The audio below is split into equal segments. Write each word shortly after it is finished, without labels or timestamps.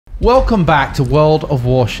Welcome back to World of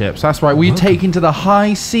Warships. That's right, we've taken to the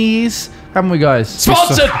high seas, haven't we, guys?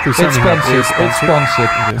 Sponsored! It's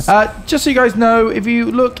sponsored. Just so you guys know, if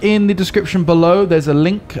you look in the description below, there's a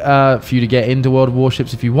link for you to get into World of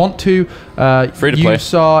Warships if you want to. Free to play.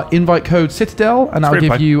 Use our invite code Citadel, and that'll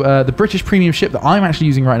give you the British premium ship that I'm actually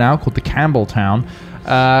using right now, called the Campbeltown.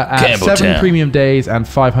 At 7 premium days and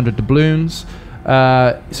 500 doubloons.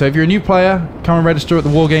 So if you're a new player, come and register at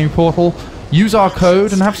the Wargaming portal. Use our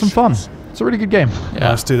code and have some fun. It's a really good game. Yeah.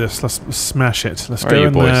 Let's do this. Let's smash it. Let's Where go are you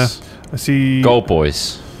in boys? there. I see. Gold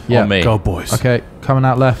boys. Yeah. On me. Gold boys. Okay, coming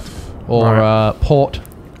out left or Right. port.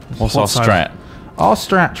 What's What our side? strat? Our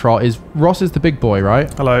strat trot is Ross is the big boy,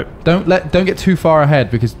 right? Hello. Don't get too far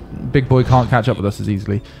ahead because big boy can't catch up with us as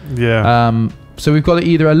easily. Yeah. So we've got to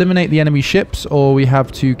either eliminate the enemy ships or we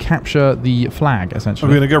have to capture the flag, essentially.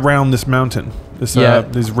 We're going to go around this mountain. This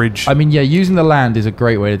this ridge. I mean, yeah, using the land is a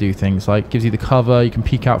great way to do things. Like, gives you the cover, you can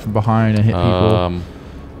peek out from behind and hit people.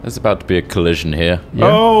 There's about to be a collision here. Yeah.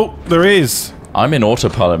 Oh, there is. I'm in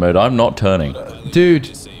autopilot mode. I'm not turning. Dude.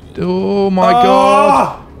 Oh my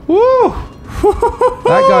god. Woo!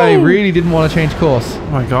 That guy really didn't want to change course. Oh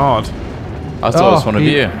my god. I thought it was one of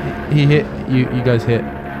you. He hit. You guys hit,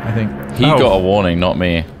 I think. He got a warning, not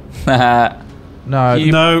me. No.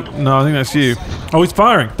 No, I think that's you. Oh, he's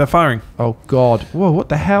firing. They're firing. Oh god. Whoa, what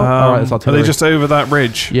the hell? Alright, that's Are artillery. they just over that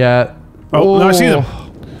ridge? Yeah. Oh, no, I see them.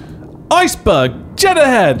 Iceberg! Jet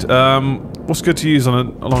ahead! What's good to use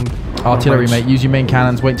along Artillery, range? mate. Use your main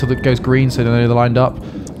cannons. Wait till it goes green so they know they're lined up.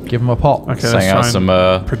 Give them a pop. Okay, Saying out some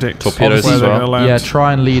predict torpedoes where as they're well. gonna land. Yeah,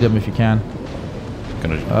 try and lead them if you can.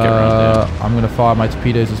 Gonna get around there. I'm gonna fire my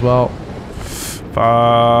torpedoes as well.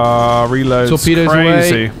 Reloads Torpedoes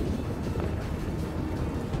crazy. away.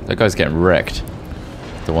 That guy's getting wrecked.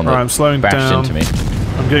 The one that I'm slowing bashed down. into me.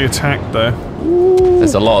 I'm getting attacked though.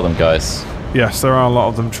 There's a lot of them, guys. Yes, there are a lot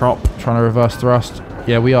of them. Trop. Trying to reverse thrust.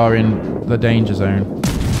 Yeah, we are in the danger zone.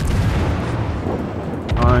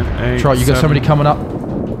 9, 8, Trot, you got 7. somebody coming up.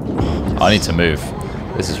 I need to move.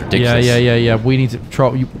 This is ridiculous. Yeah. We need to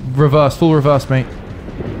Trot. You reverse, full reverse, mate.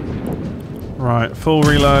 Right, full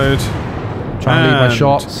reload. Trying to lead my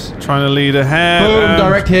shots. Trying to lead ahead. Boom!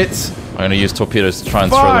 Direct hits. I'm gonna use torpedoes to try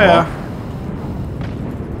and Fire! throw them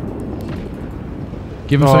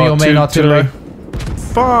Give them some of your main artillery.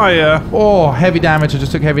 Fire! Oh, heavy damage. I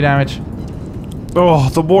just took heavy damage. Oh,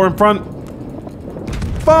 the war in front.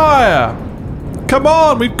 Fire! Come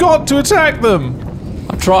on, we've got to attack them! off.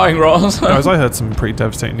 I'm trying, Ross. Guys, I heard some pretty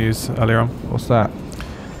devastating news earlier on. What's that?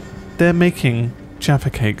 They're making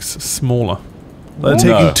Jaffa cakes smaller. They're No.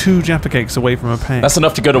 taking 2 Jaffa cakes away from a pan. That's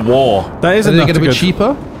enough to go to war. That is Are they enough going to be go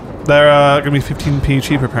cheaper? They're going to be 15p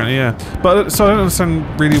cheaper apparently, yeah. But so I don't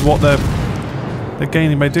understand really what they're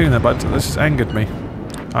gaining by doing that. But this just angered me.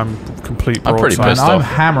 I'm complete I'm pretty broadside. pissed I'm off.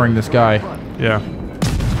 hammering this guy. Yeah.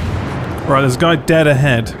 Right, there's a guy dead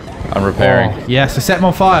ahead. I'm repairing. Oh, yes, I set him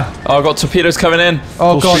on fire. Oh, I've got torpedoes coming in.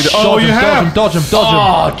 Oh Full god! speed. Oh, Dodge you him, have! dodge him! Dodge him!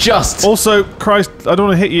 Dodge him! Oh, just. Also, Christ, I don't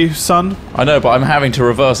want to hit you, son. I know, but I'm having to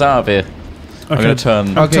reverse out of here. I'm Okay. gonna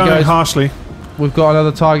turn. Okay, Turning guys. harshly. We've got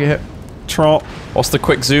another target hit. Trot. What's the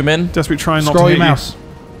quick zoom in? Just be trying not Scroll to your hit mouse.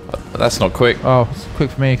 That's not quick. Oh, it's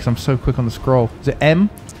quick for me because I'm so quick on the scroll. Is it M? you.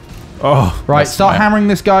 Oh. Right, That's start M. hammering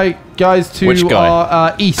this guy, guys, to Which guy?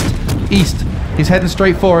 our east. East. He's heading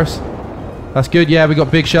straight for us. That's good. Yeah, we got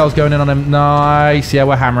big shells going in on him. Nice. Yeah,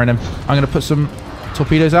 we're hammering him. I'm going to put some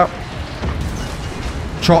torpedoes out.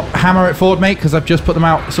 Trot, hammer it forward, mate, because I've just put them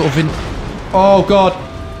out sort of in... Oh, God.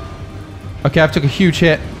 Okay, I've took a huge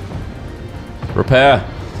hit. Repair.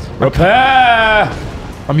 Repair!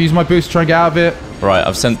 I'm using my boost to try and get out of it. Right,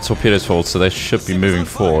 I've sent torpedoes forward, so they should be moving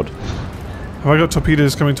forward. Have I got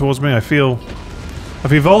torpedoes coming towards me? I feel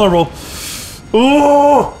vulnerable.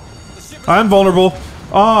 Ooh! I'm vulnerable.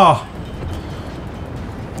 Ah!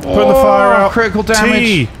 Putting the fire out. Critical damage.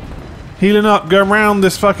 T! Healing up. Go around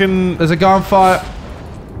this fucking... There's a guy on fire.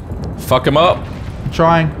 Fuck him up. I'm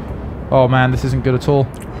trying. Oh, man, this isn't good at all.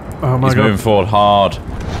 Oh my He's god. moving forward hard.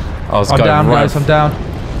 I was I'm going down, right guys. I'm down.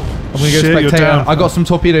 I'm going to Shit, go you're spectator. down. I got some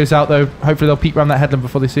torpedoes out, though. Hopefully they'll peek around that headland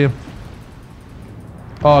before they see him.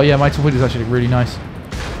 Oh, yeah, my torpedoes actually look really nice.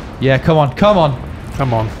 Yeah, come on. Come on.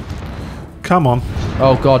 Come on. Come on.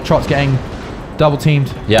 Oh, God. Trot's getting double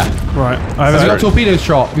teamed. Yeah. Right. Have you got torpedoes,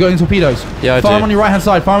 Trot? Have you got any torpedoes? Yeah, I Fire do. them on your right-hand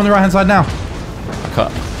side. Fire them on the right-hand side now. I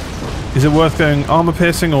can't. Is it worth going armor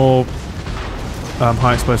piercing or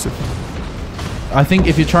high explosive? I think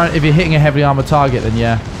if you're hitting a heavily armored target, then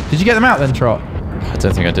yeah. Did you get them out then, Trot? I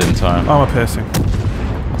don't think I did in time. Armor piercing.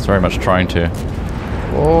 I was very much trying to.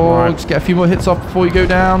 Oh, Right. just get a few more hits off before you go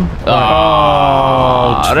down.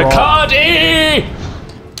 Oh, Trot. Riccardi!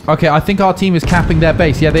 Okay, I think our team is capping their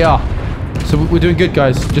base. Yeah, they are. So we're doing good,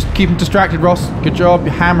 guys. Just keep them distracted, Ross. Good job.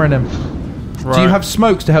 You're hammering them. Right. Do you have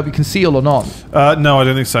smokes to help you conceal or not? No, I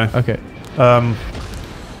don't think so. Okay.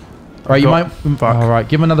 Right, you might... Fuck. Alright,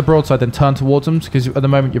 give them another broadside, then turn towards them, because at the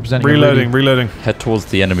moment you're presenting... Reloading. Head towards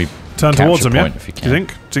the enemy. Turn towards them, yeah? If you can. Do you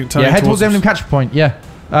think? Yeah, head towards the enemy capture point, yeah.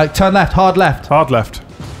 Turn left, hard left. Hard left.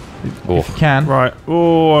 If you can. Right.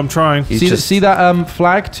 Oh, I'm trying. See that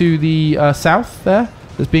flag to the south there?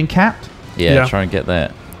 That's being capped? Yeah, try and get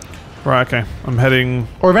that. Right, okay. I'm heading...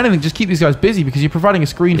 Or if anything, just keep these guys busy, because you're providing a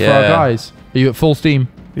screen for our guys. Are you at full steam?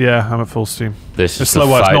 Yeah, I'm at full steam. This is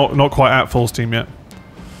slow work. Not quite at full steam yet.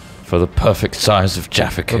 For the perfect size of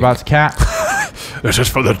Jaffa cake. We're about to cap. This is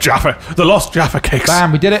for the lost Jaffa cakes.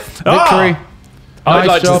 Bam, we did it. Victory. I'd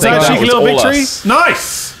like to think that cheeky was little all victory. us.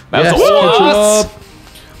 Nice. That was all us.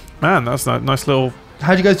 Man, that's a nice little...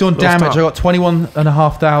 How'd you guys do on damage? I got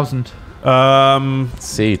 21,500.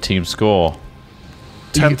 See, team score.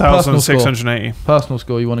 10,680. Personal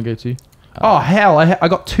score you want to go to? Oh, hell. I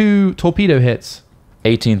got 2 torpedo hits.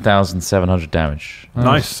 18,700 damage.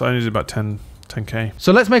 Nice. I needed about 10k.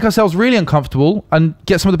 So let's make ourselves really uncomfortable and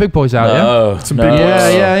get some of the big boys out, No, Big boys.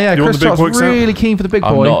 Yeah. You want Chris the big boys really keen for the big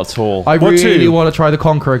boy. I'm not at all. I really want to try the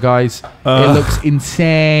Conqueror, guys. It looks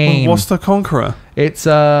insane. What's the Conqueror? It's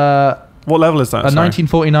what level is that? A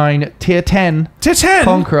 1949 tier 10. Tier 10?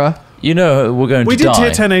 Conqueror. You know we're going to die. We did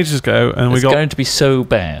tier 10 ages ago, and it's going to be so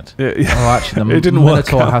bad. Yeah. Oh, actually, the it didn't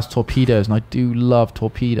Minotaur work out. has torpedoes, and I do love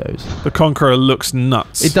torpedoes. The Conqueror looks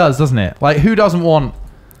nuts. It does, doesn't it? Like, who doesn't want...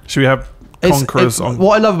 Should we have Conquerors on...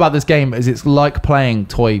 What I love about this game is it's like playing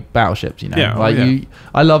toy battleships, you know? Yeah, like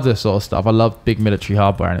I love this sort of stuff. I love big military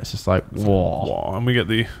hardware, and it's just like, whoa. And we get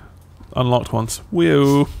the unlocked ones.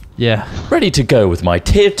 Woo. Yeah. Ready to go with my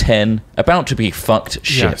tier 10, about to be fucked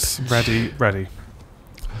ship. Yes, ready.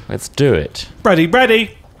 Let's do it.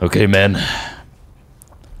 Ready. Okay, men.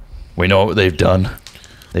 We know what they've done.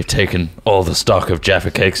 They've taken all the stock of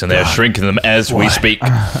Jaffa cakes and they're shrinking them as we speak.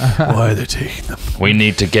 Why are they taking them? We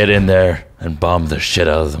need to get in there and bomb the shit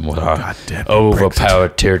out of them with our Goddamn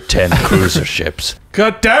overpowered tier 10 cruiser ships.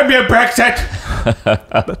 God damn you, Brexit!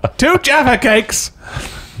 2 Jaffa cakes!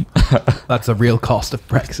 That's a real cost of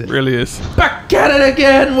Brexit. It really is. Back at it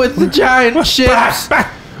again with the giant ships.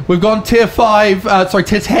 Back. We've gone tier 5,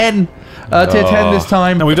 tier 10. Tier 10 this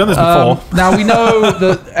time. And we've done this before. Now we know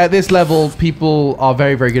that at this level, people are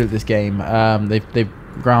very, very good at this game. They've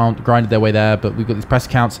grinded their way there, but we've got these press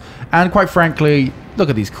accounts. And quite frankly, look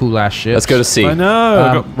at these cool ass ships. Let's go to C. I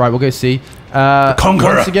know. Right, we'll go see.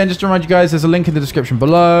 Conqueror. Once again, just to remind you guys, there's a link in the description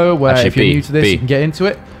below where if you're new to this, you can get into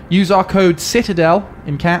it. Use our code Citadel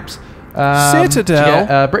in caps. Citadel? To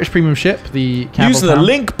get, British premium ship, the Campbeltown. Use the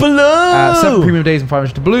link below. 7 premium days and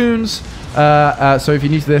 500 doubloons. So if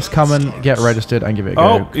you're new to this, come and get registered and give it a go.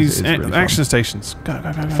 Oh, these really action stations. Go.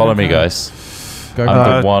 Follow me, guys. Go.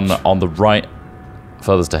 I'm the one on the right,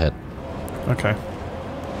 furthest ahead. Okay.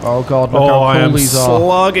 Oh god, look how cool these are.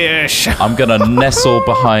 Sluggish. I'm gonna nestle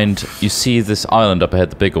behind. You see this island up ahead,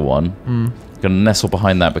 the bigger one. I'm gonna nestle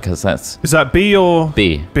behind that because that's. Is that B or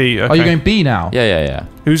B? B. Okay. Are you going B now? Yeah.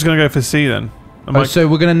 Who's gonna go for C then? So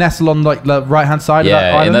we're gonna nestle on like the right hand side of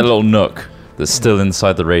that island? Yeah, in that little nook that's still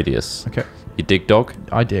inside the radius. Okay. You dig dog?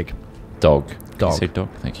 I dig. Dog. Dog. You say dog?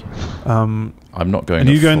 Thank you. I'm not going. And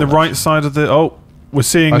you go in the right side of the. Oh, we're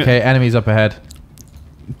seeing. Okay, enemies up ahead.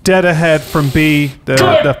 Dead ahead from B.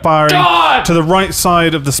 They're firing to the right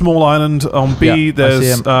side of the small island on B. Yeah,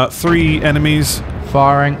 there's 3 enemies.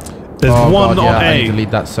 Firing. There's one on I need A. to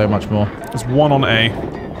lead that so much more. There's one on A.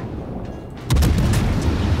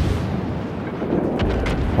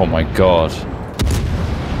 Oh my god.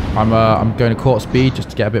 I'm going to quarter speed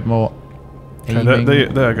just to get a bit more aiming.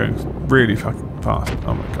 They're going really fucking fast.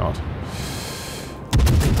 Oh my god.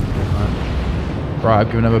 Right,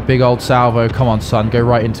 I've given him a big old salvo. Come on, son. Go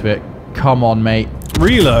right into it. Come on, mate.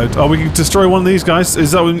 Reload. Oh, we can destroy one of these guys.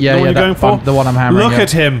 Is that the one you're going for? The one I'm hammering. Look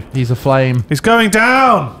at him. He's a flame. He's going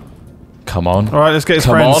down. Come on. All right, let's get his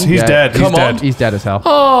Come friends. on. He's dead. He's dead. He's dead as hell.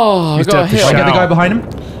 Oh, He's dead. Shall I get the guy behind him?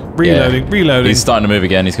 Reloading. He's starting to move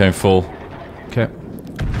again. He's going full. Okay.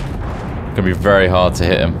 Gonna be very hard to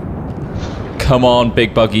hit him. Come on,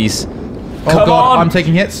 big buggies. Oh Come god, on. I'm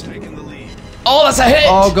taking hits. Oh, that's a hit.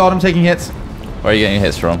 Oh god, I'm taking hits. Where are you getting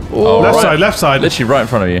hits from? Oh, left side. Literally right in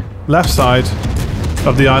front of you. Left side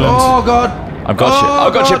of the island. Oh god. I've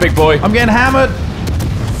got you, big boy. I'm getting hammered.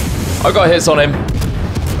 I got hits on him.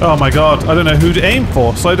 Oh my god, I don't know who to aim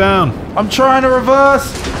for. Slow down. I'm trying to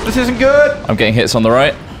reverse. This isn't good. I'm getting hits on the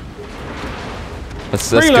right. Let's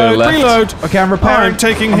go left. Reload. Okay, I'm repairing. I'm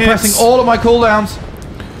taking hits. pressing all of my cooldowns.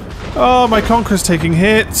 Oh, my Conqueror's taking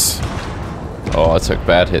hits. Oh, I took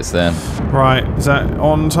bad hits then. Right, is that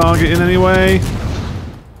on target in any way?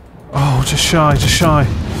 Oh, just shy, just shy.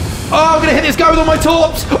 Oh, I'm gonna hit this guy with all my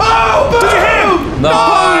torps! Oh, boom! Did you hit him?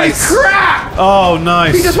 Nice! Holy crap! Oh,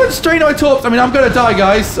 nice. He just went straight into my torps. I mean, I'm gonna die,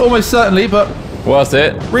 guys, almost certainly, but... Worth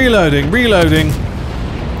it. Reloading, reloading.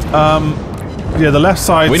 Yeah, the left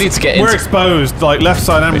side. We need to get We're into- exposed, like left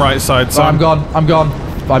side and right side. So I'm gone, I'm gone.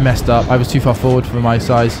 I messed up. I was too far forward for my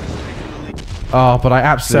size. Oh, but I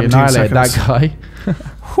absolutely 17 annihilated that guy.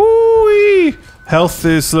 Hoo-wee. Health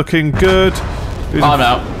is looking good. I'm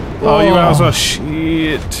out. Oh, you out as well.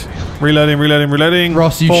 Shit. Reloading, reloading, reloading.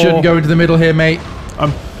 Ross, you 4. shouldn't go into the middle here, mate.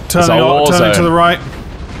 I'm It's a turning, war turning to zone. the right.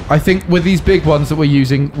 I think with these big ones that we're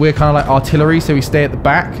using, we're kind of like artillery, so we stay at the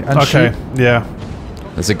back and Okay, shoot. yeah.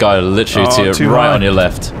 There's a guy literally to your too right high. on your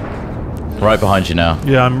left. Right behind you now.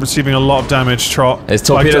 Yeah, I'm receiving a lot of damage, Trot. There's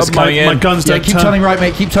torpedoes coming in. My guns Yeah, don't keep turn. turning right,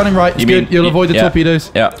 mate. Keep turning right. It's good. You'll avoid the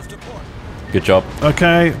torpedoes. Yeah. Good job.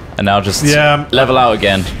 Okay. And now just Yeah. level out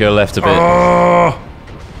again. Go left a bit. Oh.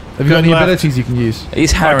 Have you got any left. abilities you can use?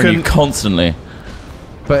 He's harrowing you couldn't- constantly.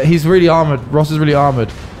 But he's really armoured. Ross is really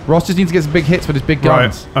armoured. Ross just needs to get some big hits with his big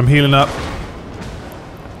guns. Right, I'm healing up.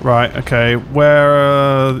 Right, okay. Where,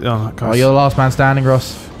 oh, Oh, gosh. you're the last man standing,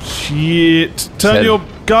 Ross. Shit. Turn Said- your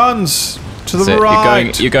guns to the That's it.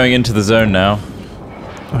 right. You're going into the zone now.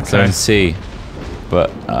 Okay. Zone C. But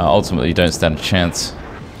ultimately you don't stand a chance.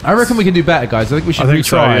 I reckon we can do better, guys. I think we should I think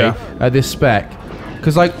so, retry this spec.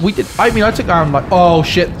 Because, like, we did... I mean, I took down, like... Oh,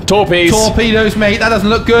 shit. Torpedoes. Torpedoes, mate. That doesn't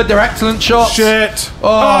look good. They're excellent shots. Shit. Oh,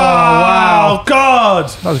 wow. God.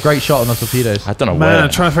 That was a great shot on the torpedoes. I don't know Man, where. I'm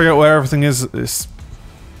trying to figure out where everything is. It's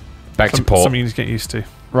Back to port. something you need to get used to.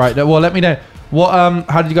 Right. Well, let me know. What?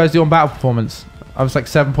 How did you guys do on battle performance? I was like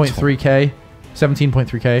 7.3k.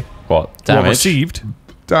 17.3k. What? What, Damage? received?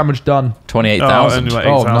 Damage done. 28,000. only like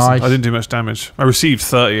Oh, 8,000. nice. I didn't do much damage. I received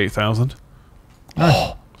 38,000.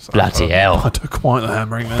 So Bloody hell. I took quite the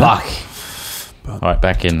hammering there. Fuck. Alright,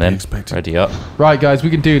 back in then. expected. Ready up. Right, guys. We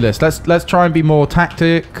can do this. Let's try and be more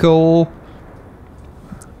tactical.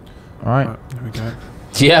 All right. Right, there we go.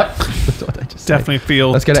 Yep. What did I just say? Definitely feel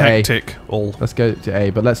Let's get an A. tactic. All. Let's go to A,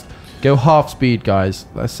 but let's go half speed, guys.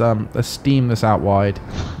 Let's steam this out wide.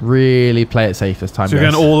 Really play it safe this time. So you're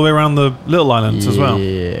guys. going all the way around the little islands as well?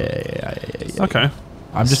 Yeah. Okay.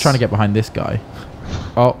 I'm just trying to get behind this guy.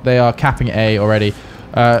 Oh, they are capping A already.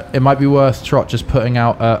 It might be worth Trot just putting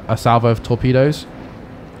out a salvo of torpedoes.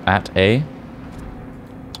 At A.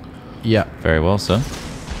 Yeah, Very well, sir.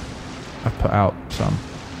 I've put out some.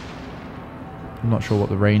 I'm not sure what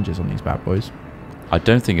the range is on these bad boys. I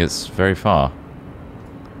don't think it's very far.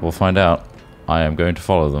 We'll find out. I am going to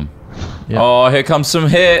follow them. Yeah. Oh, here comes some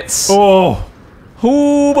hits. Oh!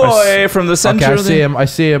 Oh boy, from the center. Okay, I of the- see him. I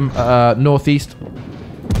see him northeast.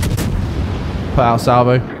 Put out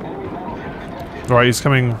salvo. Right, he's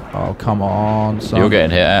coming. Oh, come on, son. You're getting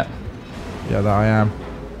hit at. Yeah, that I am.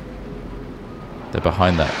 They're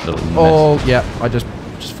behind that little mess. Oh, yeah. I just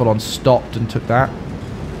full on stopped and took that.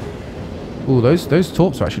 Ooh, those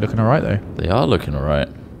torps are actually looking alright though. They are looking alright.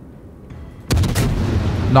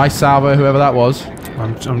 Nice salvo, whoever that was.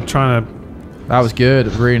 I'm trying to. That was good. It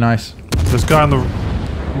was really nice. There's a guy on the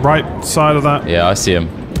right side of that. Yeah, I see him.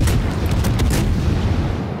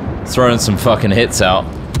 Throwing some fucking hits out.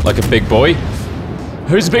 Like a big boy.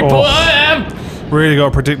 Who's the big Oh. boy? I am! Really got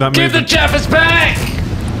to predict that Give the movement. Jaffas back!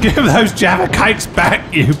 Give those Jaffa cakes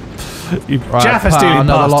back, you Right, Jaffa put out stealing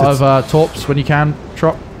another bastards. lot of torps when you can,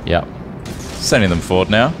 Trop. Yep. Sending them forward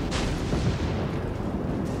now.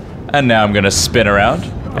 And now I'm going to spin around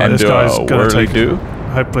and this do guy's a gonna take whirly-do.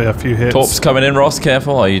 hopefully a few hits. Torps coming in, Ross.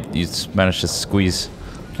 Careful. Oh, you managed to squeeze.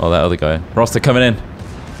 Oh, that other guy. Ross, they're coming in.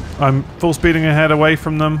 I'm full speeding ahead away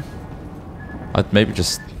from them. I'd maybe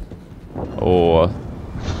just... Or...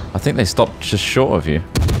 I think they stopped just short of you.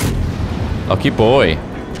 Lucky boy.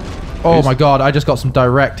 Oh Who's- my god, I just got some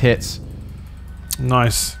direct hits.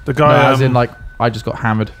 Nice. The No, guy. as in, like, I just got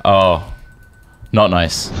hammered. Oh. Not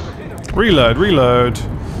nice. Reload, reload.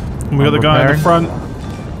 And we got I'm the guy in the repairing.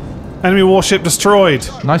 front. Enemy warship destroyed.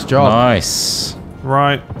 Nice job. Nice.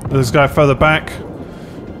 Right. There's a guy further back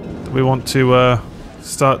that we want to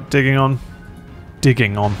start digging on.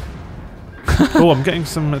 Digging on. Oh, I'm getting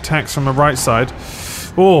some attacks from the right side.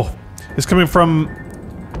 Oh, it's coming from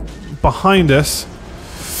behind us.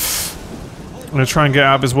 I'm going to try and get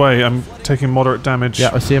out of his way. I'm taking moderate damage.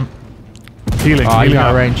 Yeah, I see him. Healing. Ah, he's healing out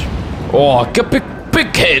of up. range. Oh, get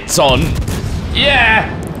big hits on.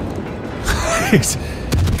 Yeah. He's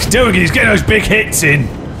doing it. He's getting those big hits in.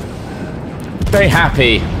 Very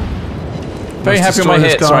happy. Very Let's happy with my destroy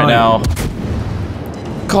this hits guy. right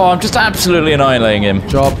now. God, I'm just absolutely annihilating him.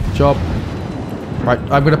 Job. Right,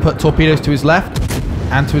 I'm going to put torpedoes to his left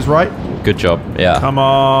and to his right. Good job. Yeah. Come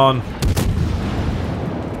on.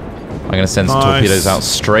 I'm going to send some torpedoes out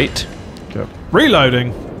straight. Go.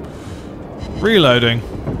 Reloading. Reloading.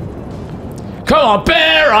 Come on,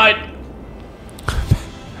 bear right.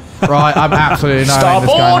 Right, I'm absolutely annihilating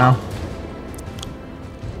this guy now.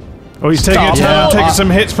 Oh, he's taking a turn, taking some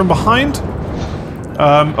hits from behind.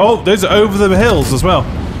 Oh, those are over the hills as well.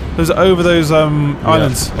 Those are over those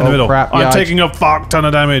islands in the middle. Crap. I'm taking a fuck ton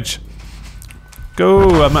of damage.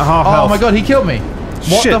 Go, I'm at half health. Oh my god, he killed me.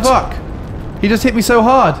 What Shit. the fuck? He just hit me so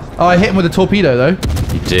hard. Oh, I hit him with a torpedo though.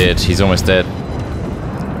 He did. He's almost dead.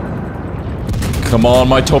 Come on,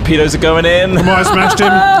 my torpedoes are going in. Come on, I smashed him.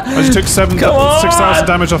 I just took 6,000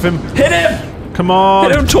 damage off him. Hit him. Come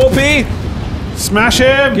on. Hit him, torpy. Smash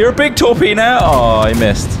him. You're a big torpy now. Oh, I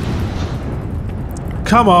missed.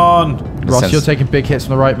 Come on. Ross, you're taking big hits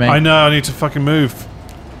from the right, mate. I know, I need to fucking move.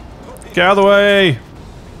 Get out of the way.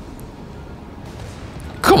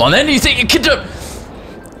 Come on then, you think you can do...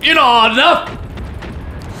 You're not hard enough.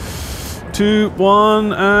 2,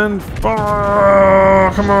 1, and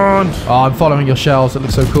fire. Come on. Oh, I'm following your shells. It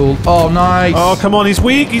looks so cool. Oh, nice. Oh, come on, he's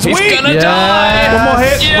weak. He's weak. Gonna die. One more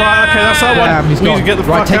hit. Yes. Right, okay, that's that one. Damn, he's we need gone. to get the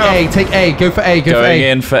right, fuck out. take A. Go for A. Go for A. Going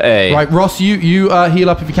in for A. Right, Ross, you heal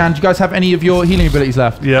up if you can. Do you guys have any of your healing abilities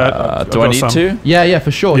left? Yeah. Do I need to? Yeah,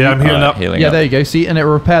 for sure. Yeah, I'm healing up. Healing Yeah, up. there you go. See, and it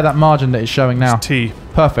will repair that margin that it's showing now. It's T.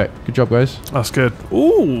 Perfect. Good job, guys. That's good.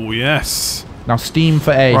 Ooh, yes. Now steam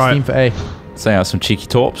for A. Right. Steam for A. Setting out some cheeky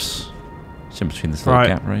torps. It's in between this little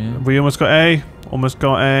gap right here. We almost got A. Almost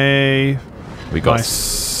got A. We got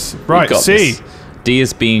Nice. Right, got C. this. D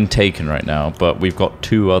is being taken right now, but we've got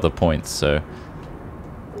 2 other points, so...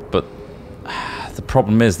 But... The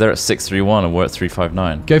problem is, they're at 631 and we're at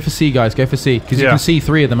 359. Go for C, guys. Go for C. Because you Yeah. can see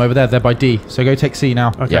 3 of them over there. They're by D. So go take C now.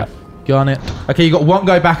 Okay. Yeah. Go on it. Okay, you got one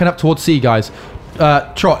guy backing up towards C, guys.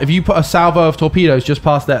 Trot, if you put a salvo of torpedoes just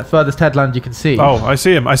past that furthest headland you can see. Oh, I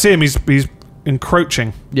see him. I see him. He's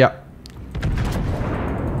encroaching. Yeah.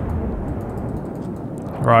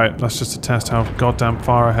 Right, that's just to test how goddamn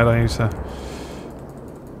far ahead I need to...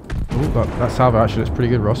 Ooh, that salvo actually looks pretty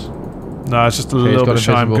good, Ross. No, it's just a he's little got bit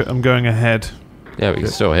shy. invisible. I'm going ahead. Yeah, we can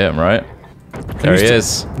still hit him, right? There he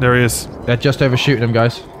is. There he is. They're just overshooting him,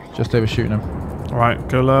 guys. Just overshooting him. Right,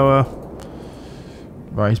 go lower.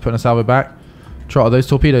 Right, he's putting a salvo back. Trot, are those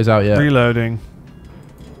torpedoes out yet? Reloading.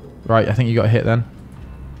 Right, I think you got a hit then.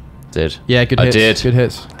 Did. Yeah, good I hits. did. Good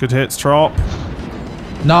hits. Good hits, Trop.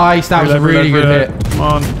 Nice, that was a really good hit. Come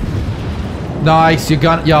on. Nice, you're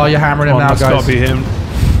hammering him now, That's guys. gotta be him.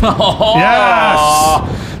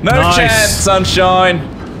 Yes! No Nice. chance, sunshine!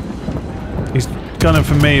 He's gunning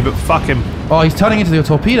for me, but fuck him. Oh, he's turning into your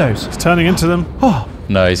torpedoes. He's turning into them. Oh,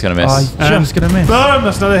 No, he's gonna oh miss. he's just going to miss. Boom!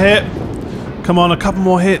 That's another hit. Come on, a couple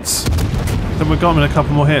more hits. Then we've got him in a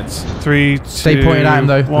couple more hits. 3, 2, Stay pointed at him,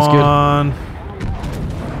 though. That's good. 1.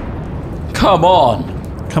 Come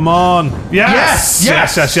on! Come on. Yes!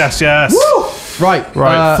 Yes! Yes. Woo! Right.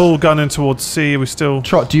 Right, full gun in towards C. We still...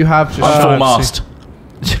 Trot, do you have... I'm full mast.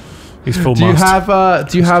 He's full do you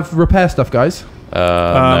mast. have repair stuff, guys?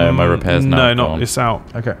 No, my repair's now No, not gone. it's out.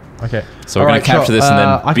 Okay. So we're going to capture this and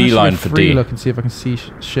then beeline for D. Look and see if I can see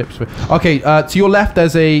ships. Okay, to your left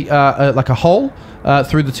there's a like a hole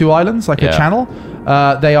through the 2 islands, like a channel.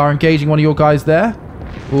 They are engaging one of your guys there.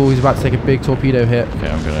 Oh, he's about to take a big torpedo hit. Okay,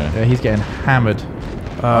 I'm going to... Yeah, he's getting hammered.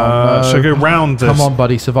 Should I go round this? Come on,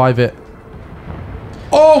 buddy, survive it.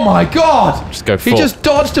 Oh my god! Just go full. He just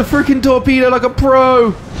dodged a freaking torpedo like a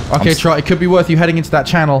pro. Okay, Trot, it could be worth you heading into that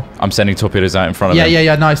channel. I'm sending torpedoes out in front of him.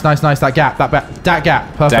 Yeah. Nice. That gap. Perfect. That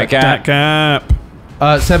gap.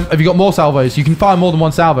 Have you got more salvos? You can fire more than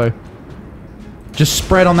one salvo. Just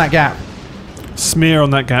spread on that gap. Smear on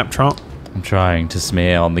that gap, Trot. I'm trying to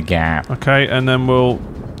smear on the gap. Okay, and then I'm going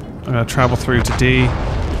to travel through to D.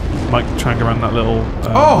 Might try and go around that little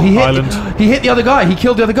island. He hit the other guy. He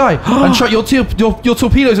killed the other guy. And Trot, your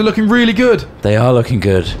torpedoes are looking really good. They are looking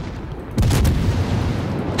good.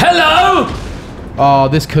 Hello! Oh,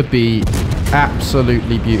 this could be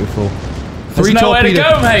absolutely beautiful. There's nowhere to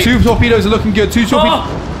go, mate. 2 torpedoes are looking good. 2 torpedoes.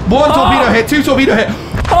 1 torpedo hit. 2 torpedo hit.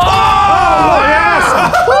 Oh,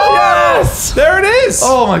 yes! Yes! There it is!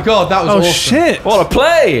 Oh my god, that was Oh, awesome. shit! What a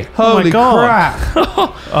play! Holy God. crap.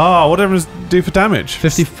 Oh, what did everyone do for damage?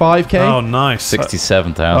 55k. Oh, nice.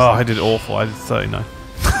 67,000. Oh, I did awful. I did 39.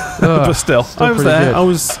 Ugh, But still, I was pretty there. good. I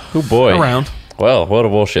was Oh boy. around. Well, World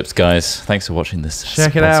of Warships, guys. Thanks for watching this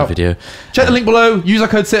Check it sponsor out. video. Check the link below. Use our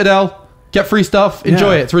code Citadel. Get free stuff.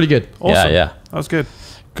 Enjoy Yeah. it. It's really good. Awesome. Yeah. That was good.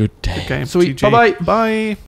 Good day. Good game. Sweet. GG. Bye-bye. Bye.